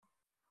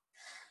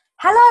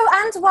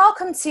Hello and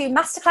welcome to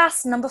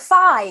Masterclass number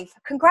 5.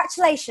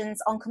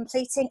 Congratulations on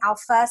completing our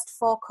first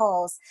 4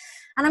 calls.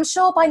 And I'm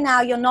sure by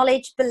now your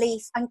knowledge,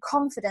 belief and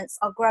confidence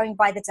are growing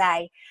by the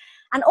day.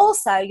 And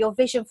also your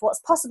vision for what's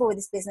possible with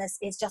this business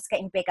is just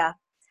getting bigger.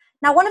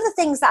 Now, one of the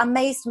things that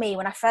amazed me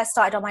when I first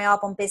started on my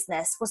Arbonne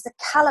business was the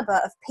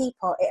caliber of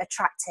people it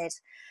attracted.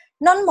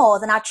 None more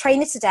than our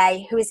trainer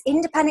today, who is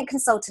independent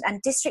consultant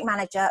and district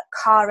manager,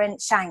 Karen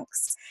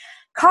Shanks.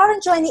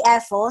 Karen joined the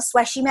Air Force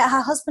where she met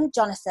her husband,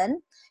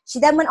 Jonathan. She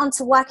then went on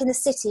to work in the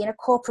city in a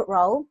corporate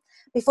role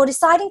before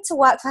deciding to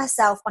work for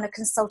herself on a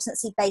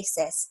consultancy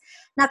basis.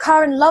 Now,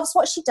 Karen loves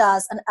what she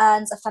does and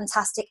earns a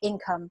fantastic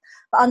income,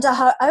 but under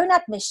her own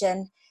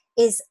admission,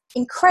 is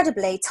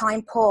incredibly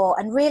time poor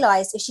and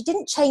realised if she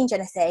didn't change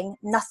anything,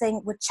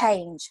 nothing would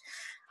change.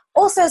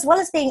 Also, as well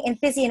as being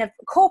busy in a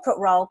corporate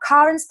role,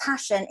 Karen's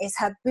passion is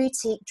her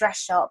boutique dress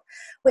shop,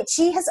 which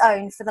she has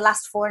owned for the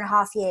last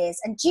 4.5 years.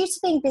 And due to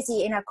being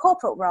busy in her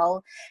corporate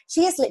role,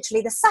 she is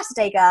literally the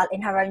Saturday girl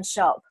in her own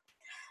shop.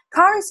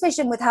 Karen's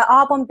vision with her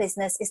Arbonne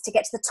business is to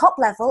get to the top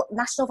level,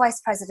 national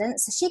vice president,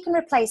 so she can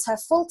replace her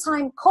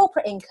full-time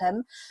corporate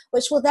income,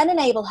 which will then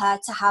enable her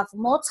to have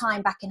more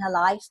time back in her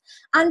life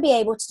and be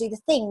able to do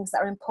the things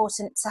that are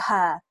important to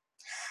her.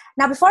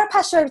 Now, before I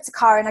pass you over to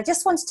Karen, I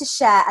just wanted to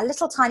share a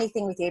little tiny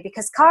thing with you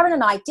because Karen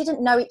and I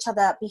didn't know each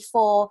other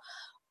before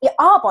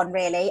Arbonne,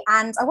 really,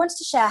 and I wanted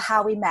to share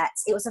how we met.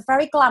 It was a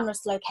very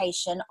glamorous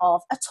location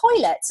of a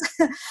toilet.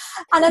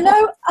 And I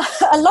know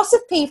a lot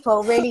of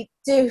people really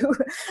do,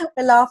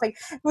 we're laughing,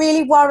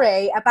 really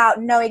worry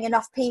about knowing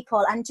enough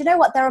people. And do you know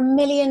what? There are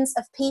millions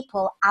of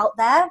people out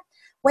there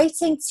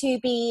waiting to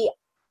be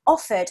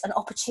offered an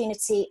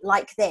opportunity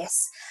like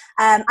this.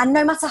 And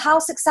no matter how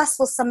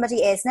successful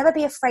somebody is, never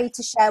be afraid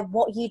to share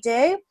what you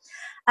do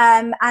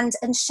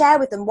and share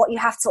with them what you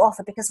have to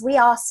offer, because we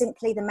are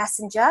simply the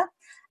messenger.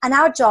 And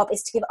our job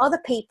is to give other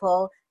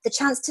people the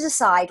chance to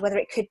decide whether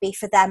it could be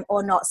for them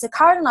or not. So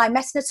Karen and I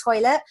met in a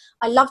toilet.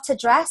 I loved her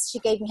dress. She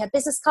gave me her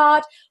business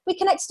card. We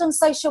connected on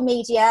social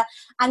media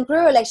and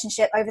grew a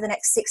relationship over the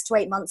next 6 to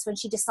 8 months when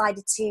she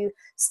decided to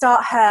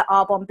start her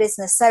Arbonne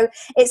business. So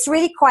it's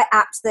really quite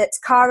apt that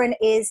Karen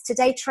is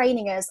today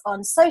training us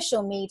on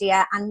social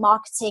media and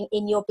marketing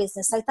in your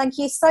business. So thank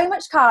you so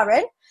much,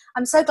 Karen.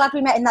 I'm so glad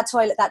we met in that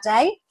toilet that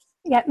day.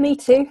 Yeah, me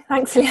too.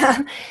 Thanks,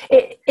 Leanne.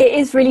 It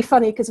is really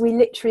funny because we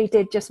literally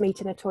did just meet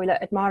in a toilet,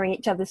 admiring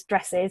each other's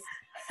dresses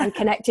and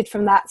connected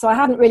from that. So I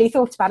hadn't really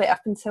thought about it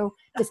up until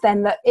just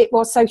then, that it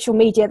was social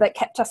media that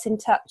kept us in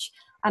touch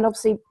and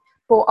obviously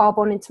brought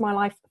Arbonne into my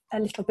life a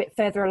little bit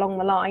further along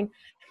the line.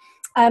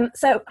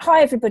 So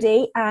hi,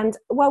 everybody, and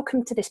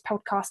welcome to this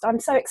podcast. I'm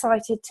so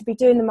excited to be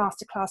doing the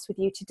masterclass with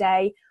you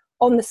today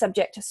on the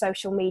subject of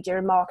social media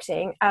and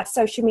marketing.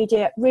 Social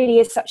media really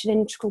is such an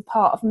integral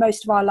part of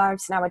most of our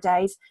lives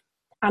nowadays.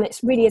 And it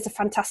really is a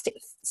fantastic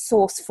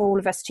source for all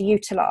of us to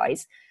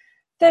utilise.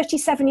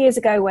 37 years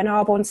ago when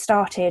Arbonne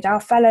started,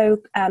 our fellow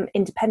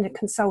independent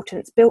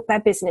consultants built their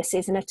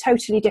businesses in a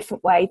totally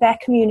different way. Their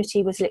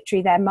community was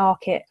literally their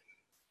market.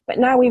 But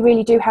now we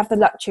really do have the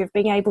luxury of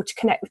being able to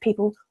connect with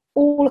people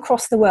all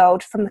across the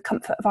world from the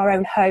comfort of our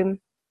own home.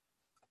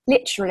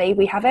 Literally,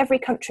 we have every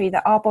country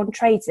that Arbonne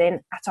trades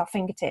in at our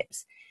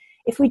fingertips.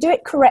 If we do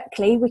it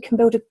correctly, we can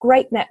build a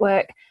great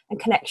network and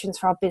connections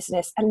for our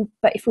business.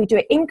 But if we do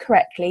it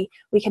incorrectly,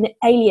 we can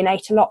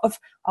alienate a lot of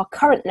our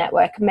current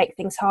network and make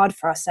things hard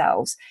for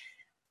ourselves.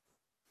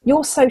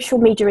 Your social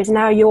media is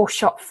now your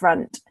shop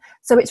front.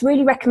 So it's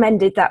really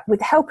recommended that with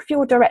the help of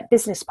your direct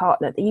business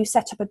partner, that you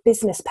set up a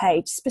business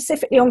page,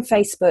 specifically on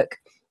Facebook.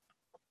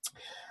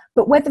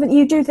 But whether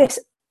you do this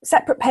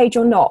separate page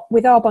or not,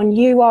 with Arbonne,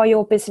 you are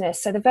your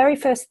business. So the very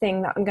first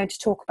thing that I'm going to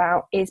talk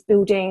about is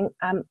building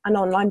an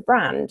online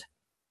brand.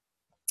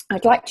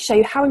 I'd like to show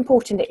you how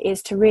important it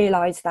is to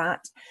realise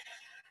that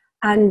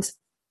and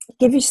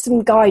give you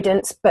some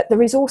guidance, but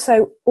there is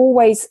also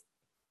always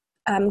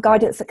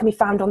guidance that can be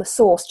found on the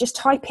source. Just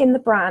type in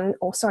brand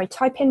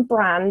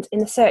in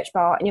the search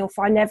bar and you'll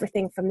find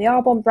everything from the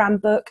Arbonne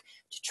brand book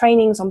to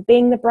trainings on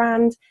being the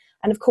brand.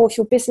 And of course,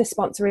 your business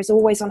sponsor is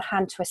always on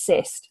hand to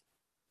assist.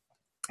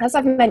 As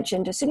I've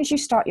mentioned, as soon as you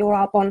start your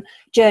Arbonne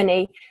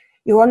journey,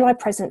 your online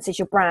presence is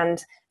your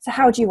brand. So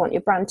how do you want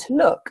your brand to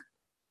look?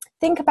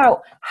 Think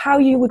about how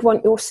you would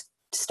want to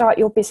start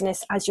your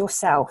business as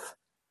yourself.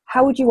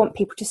 How would you want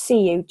people to see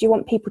you? Do you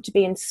want people to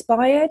be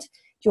inspired? Do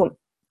you want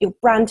your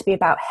brand to be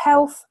about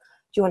health?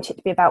 Do you want it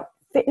to be about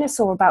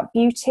fitness or about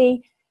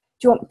beauty?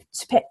 Do you want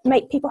to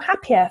make people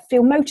happier,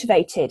 feel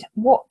motivated?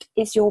 What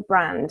is your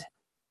brand?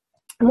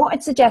 And what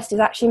I'd suggest is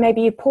actually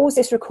maybe you pause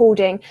this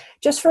recording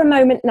just for a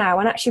moment now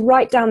and actually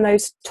write down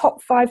those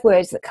top 5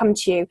 words that come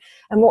to you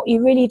and what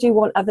you really do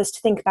want others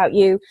to think about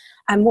you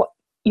and what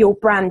your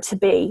brand to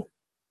be.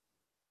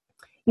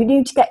 You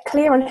need to get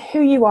clear on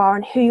who you are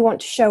and who you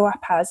want to show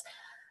up as.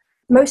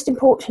 Most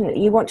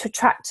importantly, you want to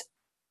attract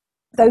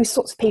those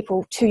sorts of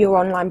people to your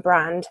online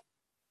brand,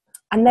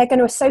 and they're going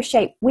to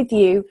associate with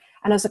you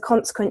and as a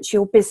consequence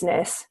your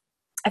business.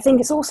 I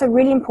think it's also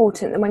really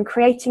important that when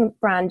creating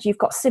brands, you've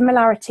got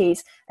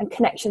similarities and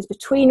connections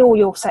between all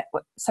your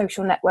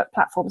social network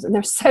platforms, and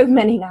there's so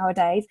many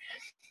nowadays.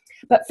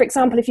 But for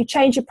example, if you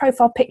change your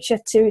profile picture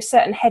to a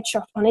certain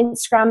headshot on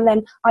Instagram,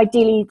 then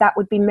ideally that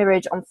would be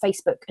mirrored on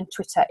Facebook and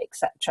Twitter,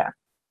 etc.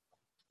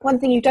 One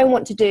thing you don't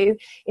want to do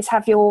is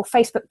have your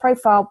Facebook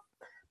profile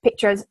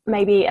picture as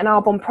maybe an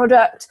Arbonne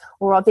product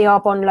or the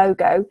Arbonne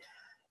logo.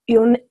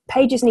 Your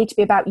pages need to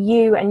be about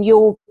you and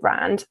your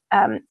brand,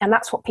 and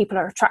that's what people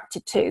are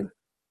attracted to.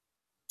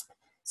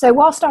 So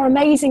whilst our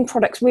amazing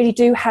products really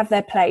do have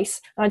their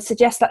place, and I'd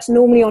suggest that's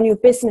normally on your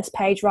business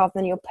page rather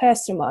than your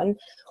personal one,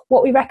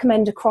 what we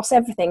recommend across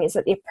everything is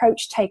that the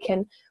approach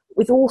taken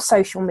with all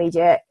social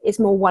media is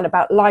more one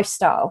about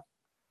lifestyle.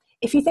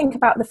 If you think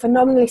about the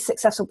phenomenally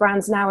successful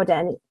brands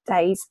nowadays,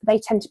 they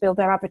tend to build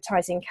their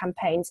advertising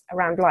campaigns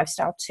around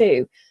lifestyle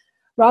too,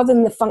 rather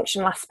than the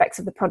functional aspects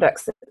of the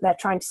products that they're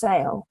trying to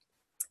sell.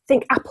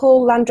 Think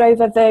Apple, Land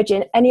Rover,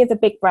 Virgin, any of the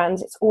big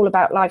brands, it's all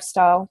about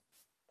lifestyle.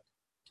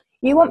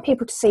 You want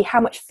people to see how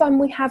much fun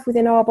we have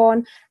within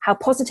Arbonne, how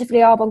positively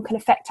Arbonne can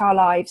affect our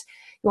lives.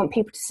 You want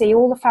people to see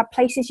all the fab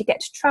places you get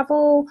to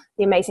travel,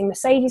 the amazing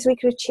Mercedes we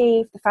could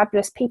achieve, the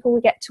fabulous people we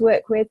get to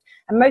work with,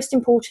 and most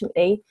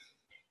importantly,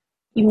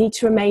 you need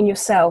to remain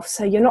yourself.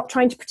 So you're not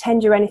trying to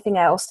pretend you're anything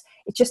else.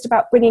 It's just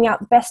about bringing out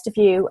the best of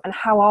you and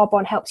how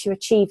Arbonne helps you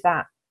achieve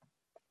that.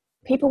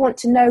 People want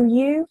to know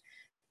you.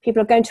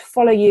 People are going to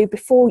follow you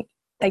before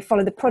they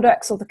follow the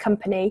products or the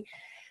company.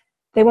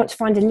 They want to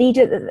find a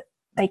leader that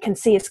they can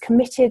see as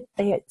committed,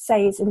 they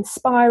say is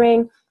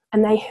inspiring,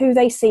 and who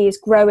they see is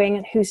growing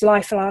and whose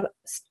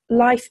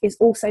life is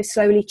also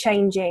slowly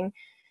changing.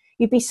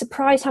 You'd be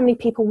surprised how many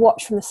people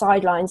watch from the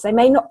sidelines. They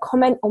may not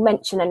comment or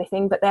mention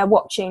anything, but they're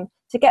watching.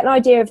 To get an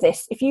idea of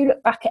this, if you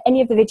look back at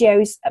any of the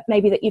videos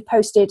maybe that you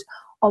posted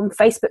on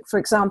Facebook, for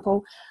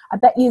example, I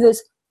bet you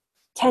there's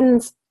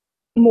tens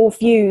more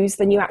views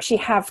than you actually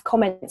have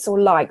comments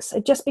or likes. So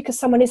just because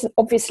someone isn't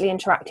obviously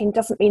interacting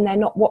doesn't mean they're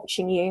not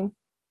watching you.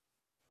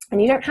 And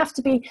you don't have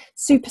to be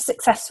super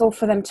successful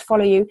for them to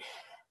follow you.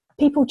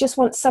 People just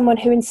want someone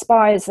who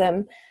inspires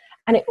them.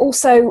 And it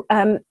also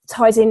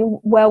ties in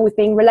well with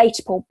being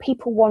relatable.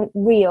 People want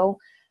real.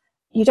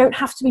 You don't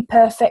have to be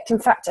perfect. In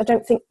fact, I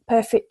don't think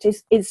perfect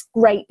is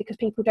great because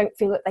people don't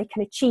feel that they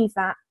can achieve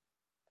that.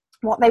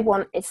 What they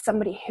want is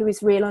somebody who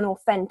is real and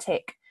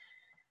authentic.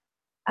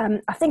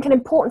 I think an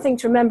important thing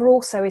to remember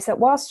also is that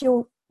whilst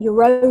you're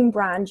your own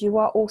brand, you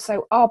are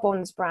also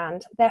Arbonne's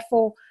brand.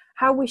 Therefore,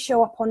 how we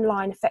show up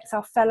online affects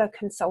our fellow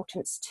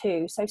consultants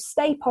too. So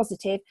stay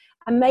positive,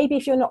 and maybe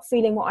if you're not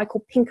feeling what I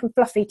call pink and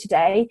fluffy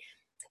today,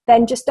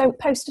 then just don't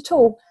post at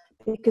all,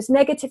 because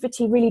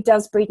negativity really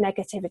does breed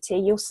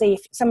negativity. You'll see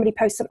if somebody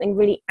posts something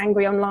really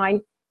angry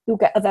online, you'll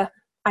get other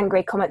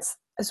angry comments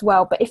as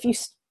well. But if you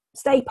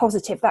stay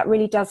positive, that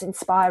really does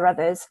inspire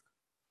others.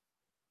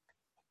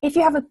 If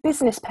you have a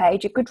business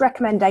page, a good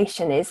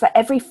recommendation is that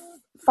every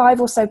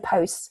 5 or so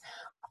posts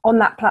on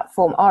that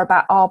platform are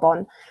about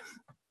Arbonne.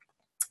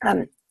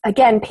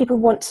 Again, people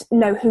want to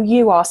know who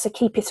you are, so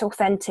keep it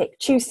authentic.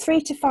 Choose 3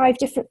 to 5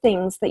 different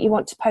things that you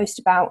want to post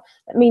about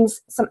that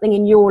means something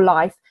in your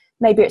life.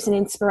 Maybe it's an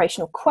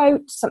inspirational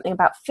quote, something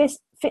about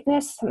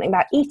fitness, something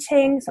about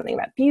eating, something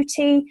about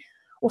beauty,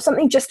 or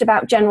something just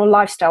about general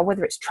lifestyle,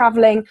 whether it's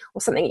traveling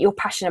or something that you're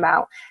passionate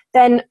about.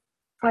 Then,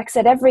 like I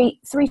said, every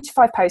 3 to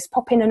 5 posts,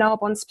 pop in an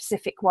Arbonne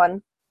specific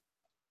one.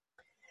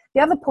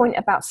 The other point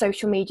about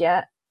social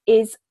media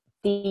is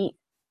the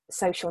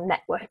social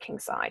networking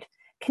side.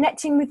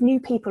 Connecting with new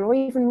people or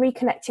even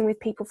reconnecting with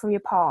people from your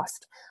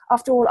past.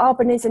 After all,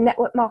 Arbonne is a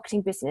network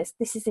marketing business.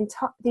 This is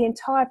the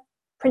entire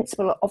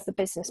principle of the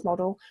business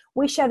model.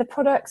 We share the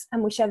products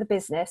and we share the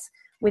business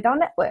with our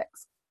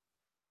networks.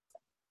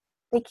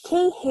 The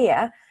key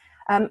here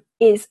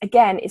is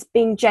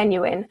being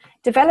genuine.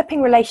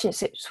 Developing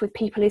relationships with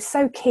people is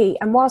so key.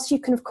 And whilst you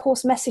can, of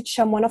course, message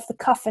someone off the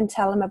cuff and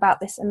tell them about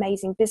this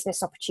amazing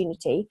business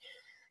opportunity,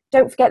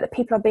 don't forget that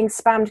people are being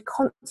spammed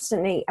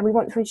constantly, and we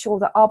want to ensure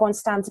that Arbonne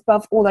stands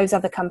above all those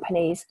other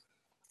companies.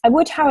 I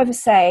would, however,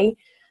 say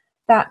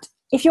that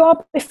if you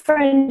are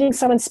befriending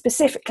someone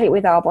specifically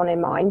with Arbonne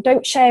in mind,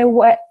 don't shy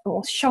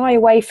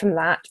away from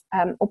that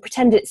or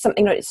pretend it's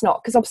something that it's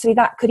not, because obviously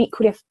that could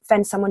equally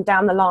offend someone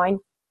down the line.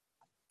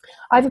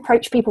 I've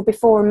approached people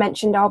before and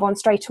mentioned Arbonne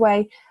straight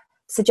away,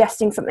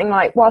 suggesting something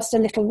like, whilst a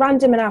little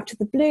random and out of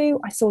the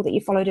blue, I saw that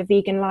you followed a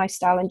vegan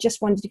lifestyle and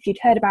just wondered if you'd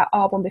heard about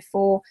Arbonne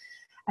before,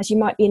 as you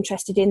might be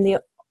interested in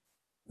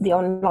the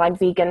online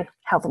vegan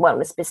health and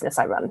wellness business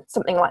I run,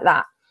 something like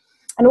that.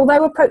 And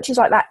although approaches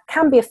like that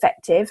can be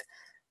effective,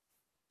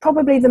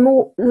 probably the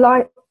more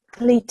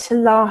likely to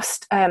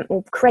last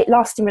or create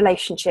lasting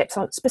relationships,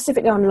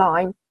 specifically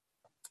online,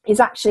 is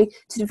actually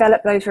to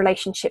develop those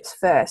relationships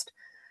first.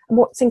 And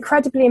what's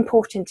incredibly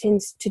important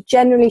is to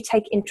generally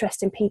take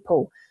interest in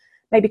people,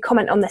 maybe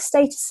comment on their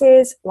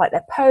statuses, like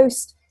their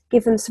post,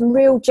 give them some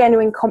real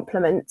genuine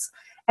compliments.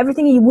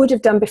 Everything you would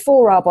have done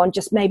before Arbonne,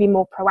 just maybe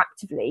more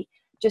proactively.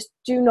 Just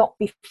do not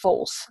be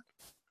false.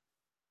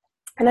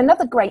 And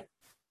another great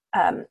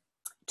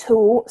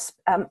tool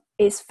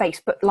is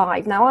Facebook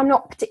Live. Now, I'm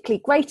not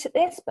particularly great at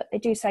this, but they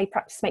do say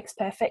practice makes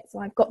perfect, so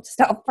I've got to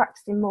start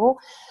practicing more.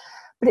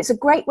 But it's a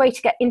great way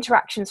to get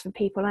interactions from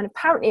people, and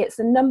apparently it's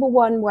the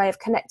 #1 way of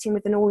connecting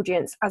with an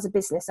audience as a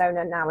business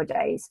owner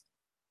nowadays.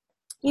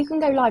 You can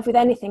go live with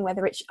anything,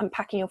 whether it's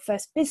unpacking your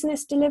first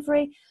business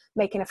delivery,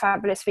 making a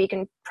fabulous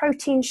vegan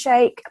protein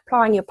shake,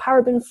 applying your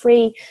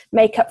paraben-free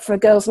makeup for a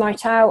girls'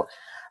 night out,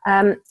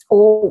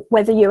 or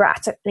whether you're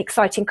at an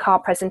exciting car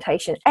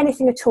presentation.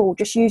 Anything at all,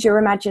 just use your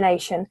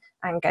imagination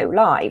and go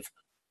live.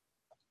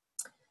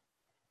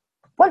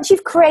 Once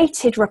you've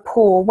created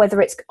rapport,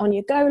 whether it's on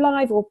your go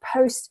live or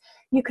post,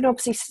 you can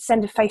obviously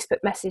send a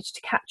Facebook message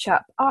to catch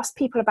up, ask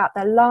people about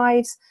their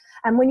lives,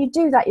 and when you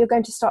do that, you're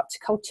going to start to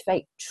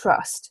cultivate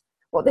trust.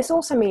 What this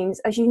also means,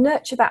 as you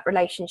nurture that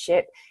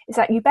relationship, is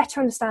that you better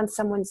understand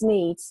someone's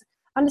needs,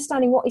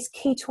 understanding what is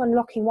key to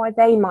unlocking why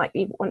they might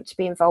want to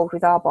be involved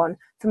with Arbonne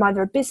from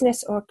either a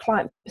business or a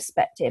client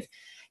perspective.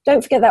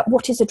 Don't forget that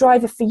what is a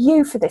driver for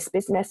you for this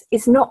business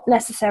is not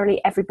necessarily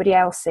everybody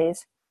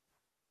else's.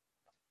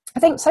 I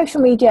think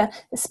social media,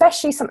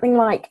 especially something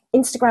like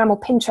Instagram or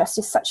Pinterest,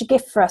 is such a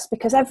gift for us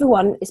because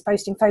everyone is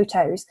posting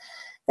photos.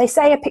 They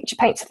say a picture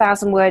paints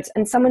 1,000 words,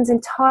 and someone's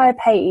entire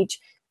page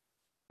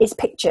is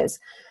pictures.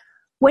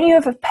 When you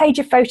have a page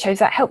of photos,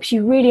 that helps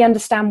you really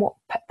understand what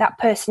that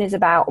person is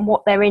about and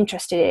what they're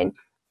interested in.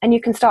 And you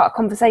can start a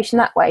conversation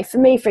that way. For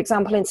me, for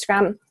example,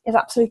 Instagram is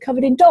absolutely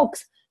covered in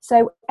dogs.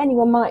 So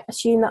anyone might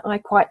assume that I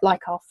quite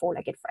like our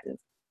four-legged friends.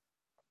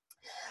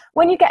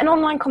 When you get an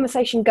online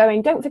conversation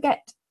going, don't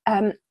forget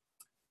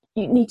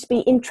you need to be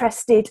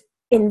interested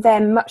in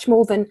them much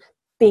more than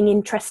being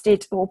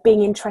interested or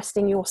being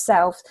interesting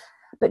yourself.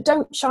 But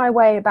don't shy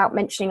away about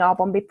mentioning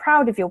Arbonne. Be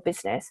proud of your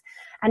business.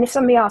 And if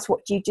somebody asks,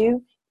 what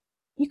do?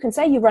 You can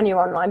say you run your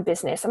online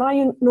business. And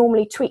I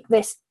normally tweak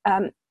this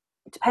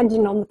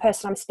depending on the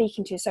person I'm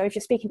speaking to. So if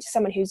you're speaking to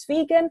someone who's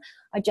vegan,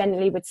 I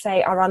generally would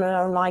say I run an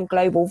online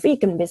global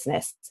vegan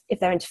business. If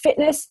they're into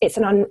fitness, it's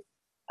an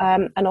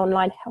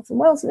online health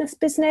and wellness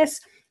business.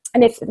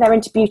 And if they're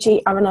into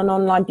beauty, I run an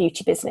online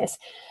beauty business.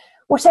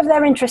 Whatever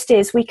their interest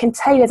is, we can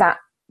tailor that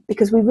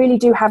because we really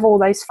do have all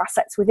those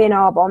facets within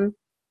Arbonne,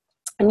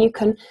 and you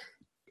can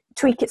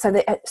tweak it so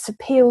that it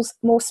appeals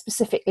more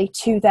specifically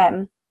to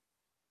them.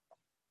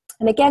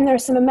 And again, there are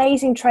some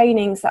amazing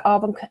trainings that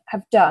Arbonne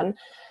have done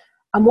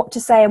on what to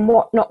say and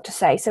what not to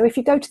say. So if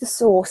you go to the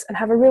source and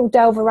have a real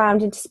delve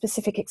around into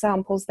specific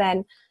examples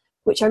then,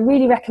 which I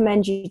really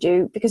recommend you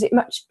do because it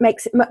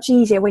makes it much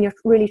easier when you're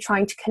really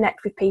trying to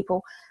connect with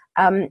people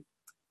and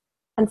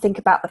think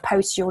about the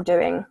posts you're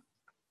doing.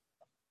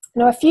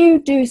 Now, a few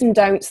do's and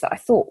don'ts that I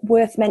thought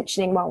worth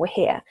mentioning while we're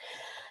here.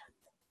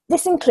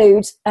 This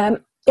includes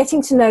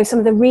getting to know some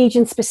of the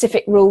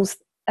region-specific rules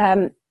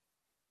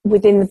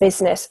within the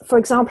business. For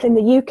example, in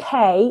the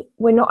UK,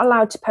 we're not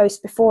allowed to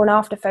post before and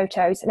after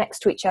photos next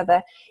to each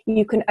other.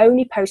 You can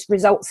only post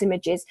results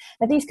images.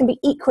 Now, these can be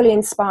equally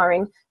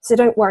inspiring, so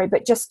don't worry,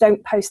 but just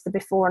don't post the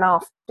before and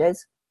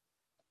afters.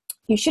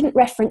 You shouldn't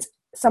reference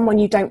someone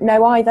you don't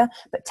know either,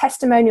 but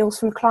testimonials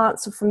from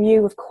clients or from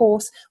you, of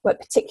course, work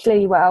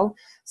particularly well.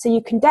 So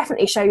you can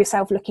definitely show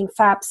yourself looking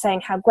fab,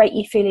 saying how great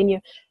you feel in your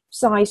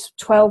size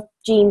 12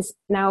 jeans.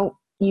 Now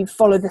you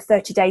follow the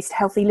 30 days to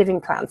healthy living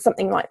plan,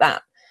 something like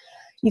that.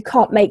 You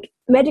can't make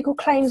medical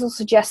claims or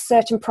suggest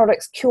certain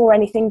products cure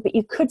anything, but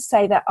you could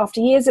say that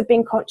after years of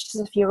being conscious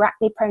of your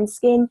acne-prone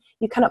skin,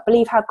 you cannot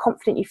believe how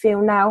confident you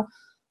feel now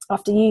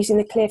after using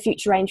the Clear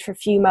Future range for a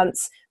few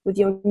months with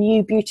your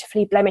new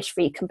beautifully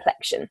blemish-free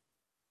complexion.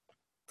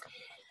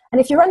 And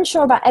if you're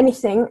unsure about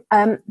anything,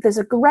 there's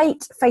a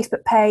great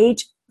Facebook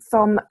page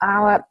from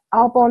our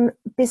Arbonne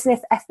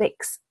Business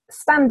Ethics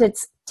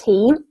Standards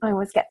team. I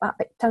always get that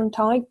bit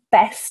tongue-tied,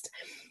 BEST.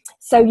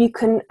 So you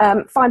can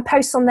find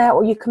posts on there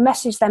or you can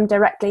message them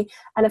directly.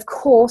 And of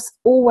course,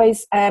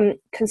 always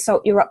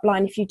consult your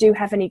upline if you do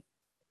have any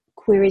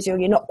queries or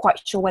you're not quite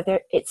sure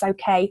whether it's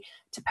okay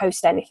to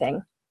post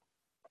anything.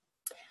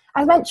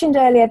 As mentioned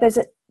earlier, there's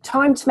a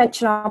time to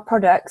mention our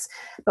products,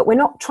 but we're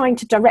not trying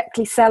to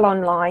directly sell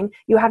online.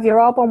 You have your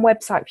Arbonne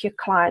website for your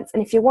clients.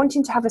 And if you're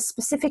wanting to have a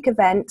specific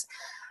event,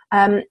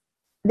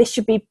 this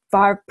should be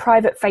via a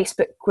private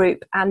Facebook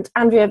group. And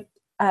Andrea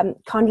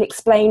kindly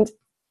explained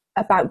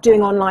about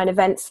doing online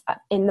events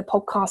in the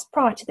podcast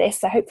prior to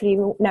this, so hopefully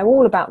you know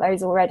all about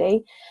those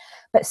already.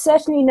 But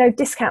certainly no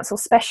discounts or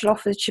special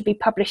offers should be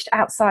published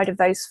outside of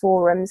those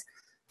forums.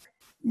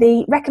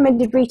 The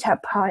recommended retail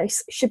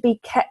price should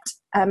be kept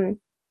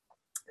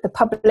the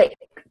public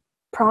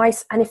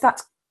price, and if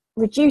that's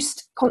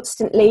reduced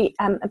constantly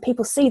and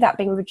people see that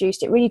being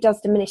reduced, it really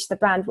does diminish the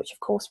brand, which of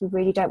course we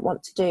really don't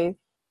want to do.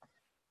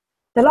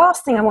 The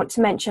last thing I want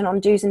to mention on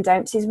do's and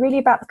don'ts is really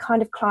about the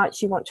kind of clients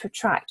you want to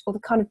attract or the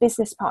kind of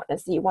business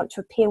partners that you want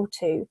to appeal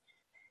to.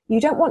 You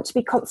don't want to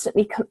be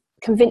constantly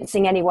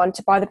convincing anyone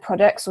to buy the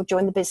products or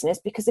join the business,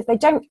 because if they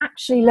don't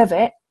actually love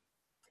it,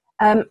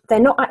 they're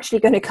not actually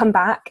going to come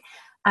back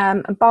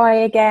and buy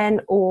again,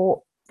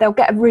 or they'll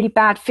get a really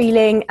bad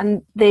feeling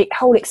and the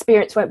whole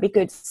experience won't be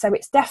good. So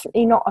it's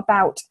definitely not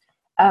about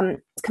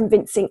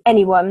convincing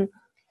anyone.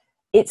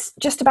 it's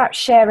just about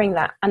sharing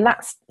that, and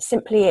that's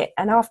simply it.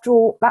 And after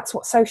all, that's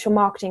what social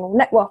marketing or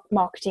network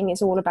marketing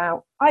is all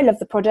about. I love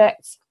the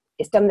product,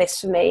 it's done this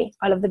for me.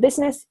 I love the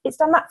business, it's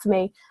done that for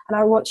me, and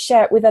I want to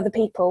share it with other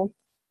people.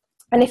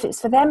 And if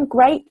it's for them,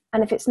 great,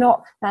 and if it's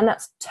not, then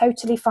that's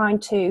totally fine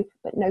too,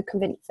 but no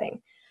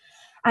convincing.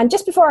 And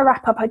just before I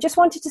wrap up, I just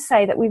wanted to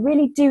say that we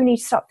really do need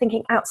to start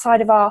thinking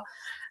outside of our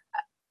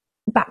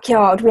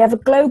backyard. We have a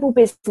global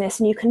business,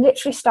 and you can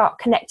literally start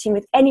connecting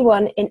with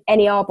anyone in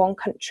any Arbonne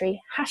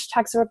country.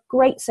 Hashtags are a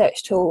great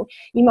search tool.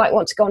 You might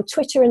want to go on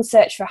Twitter and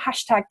search for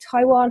hashtag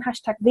Taiwan,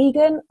 hashtag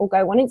vegan, or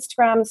go on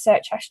Instagram and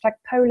search hashtag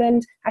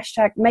Poland,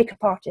 hashtag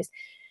makeup artist.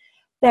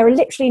 There are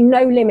literally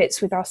no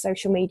limits with our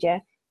social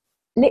media.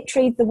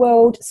 Literally the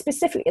world,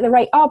 specifically at the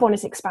rate Arbonne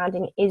is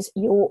expanding, is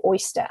your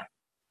oyster.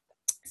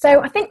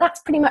 So I think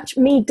that's pretty much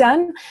me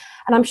done,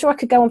 and I'm sure I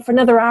could go on for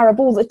another hour of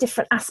all the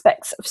different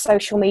aspects of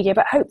social media,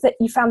 but I hope that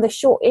you found this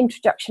short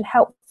introduction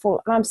helpful,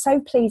 and I'm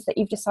so pleased that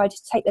you've decided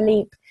to take the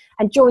leap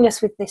and join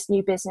us with this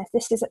new business.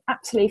 This is an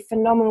absolutely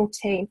phenomenal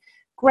team,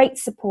 great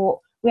support.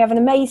 We have an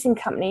amazing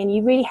company, and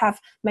you really have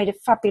made a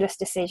fabulous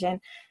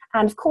decision.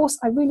 And of course,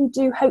 I really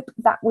do hope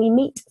that we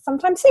meet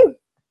sometime soon.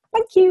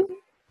 Thank you.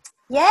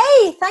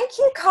 Yay, thank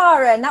you,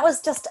 Karen. That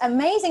was just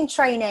amazing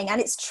training. And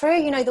it's true,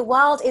 you know, the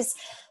world is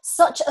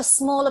such a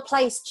smaller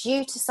place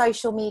due to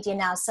social media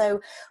now.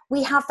 So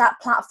we have that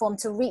platform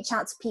to reach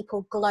out to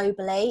people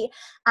globally.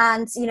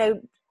 And, you know,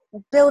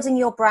 building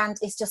your brand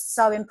is just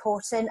so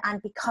important,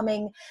 and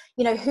becoming,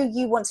 you know, who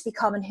you want to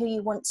become and who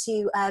you want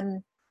to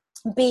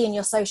be in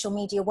your social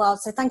media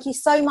world. So thank you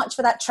so much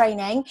for that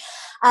training.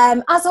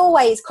 As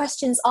always,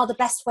 questions are the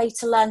best way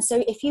to learn.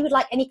 So if you would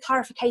like any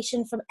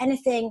clarification from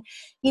anything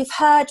you've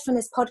heard from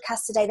this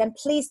podcast today, then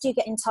please do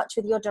get in touch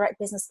with your direct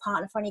business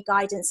partner for any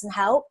guidance and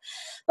help.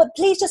 But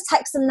please just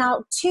text them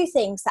now 2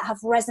 things that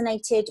have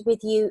resonated with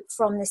you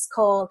from this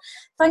call.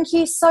 Thank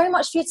you so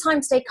much for your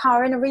time today,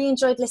 Karen. I really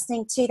enjoyed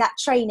listening to that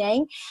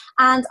training,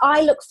 and I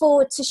look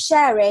forward to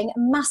sharing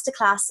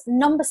masterclass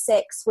number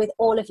 6 with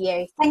all of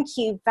you. Thank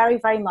you very,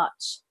 very much.